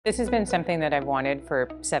This has been something that I've wanted for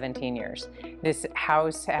 17 years. This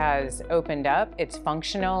house has opened up, it's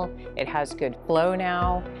functional, it has good flow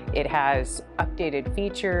now, it has updated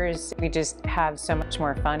features. We just have so much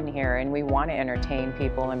more fun here and we want to entertain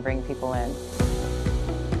people and bring people in.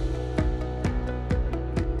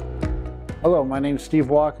 Hello, my name's Steve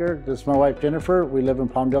Walker. This is my wife Jennifer. We live in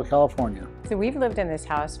Palmdale, California. So we've lived in this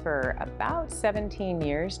house for about 17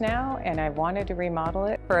 years now, and I've wanted to remodel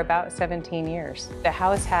it for about 17 years. The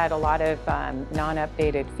house had a lot of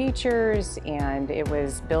non-updated features, and it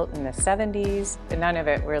was built in the 70s, but none of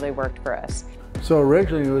it really worked for us. So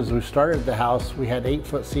originally, as we started the house, we had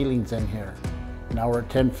 8-foot ceilings in here. Now we're at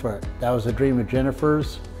 10 foot. That was a dream of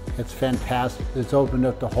Jennifer's. It's fantastic. It's opened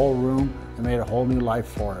up the whole room and made a whole new life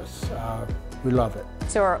for us. We love it.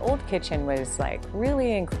 So our old kitchen was like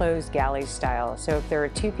really enclosed galley style. So if there were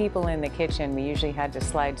 2 people in the kitchen, we usually had to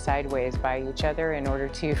slide sideways by each other in order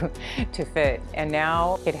to fit. And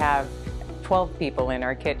now we could have 12 people in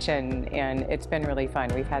our kitchen, and it's been really fun.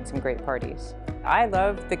 We've had some great parties. I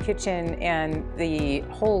love the kitchen and the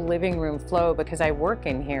whole living room flow because I work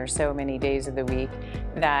in here so many days of the week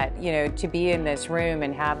that, you know, to be in this room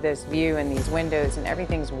and have this view and these windows and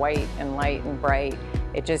everything's white and light and bright,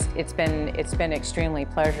 it's been extremely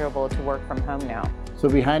pleasurable to work from home now. So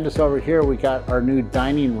behind us over here, we got our new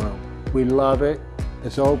dining room. We love it.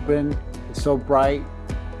 It's open, it's so bright,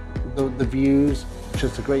 the views, it's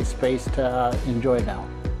just a great space to enjoy now.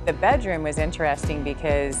 The bedroom was interesting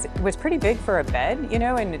because it was pretty big for a bed, you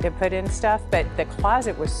know, and to put in stuff, but the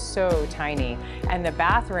closet was so tiny. And the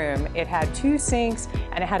bathroom, it had 2 sinks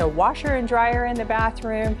and it had a washer and dryer in the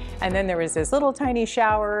bathroom. And then there was this little tiny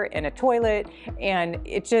shower and a toilet, and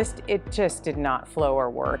it just did not flow or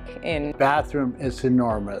work. The bathroom is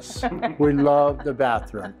enormous. We love the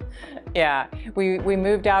bathroom. Yeah, we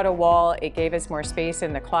moved out a wall. It gave us more space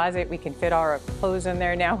in the closet. We can fit our clothes in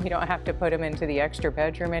there now. We don't have to put them into the extra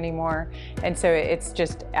bedroom anymore. And so it's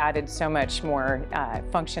just added so much more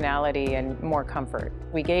functionality and more comfort.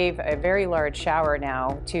 We gave a very large shower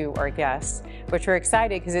now to our guests, which we're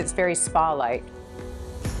excited because it's very spa-like.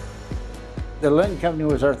 The Lenton Company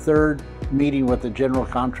was our 3rd meeting with the general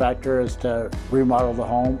contractor as to remodel the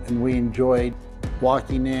home, and we enjoyed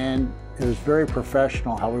walking in. It was very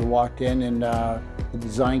professional how we walked in, and the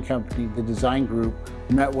design company, the design group,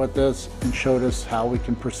 met with us and showed us how we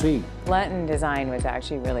can proceed. Lenton design was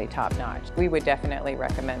actually really top-notch. We would definitely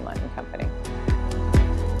recommend Lenton Company.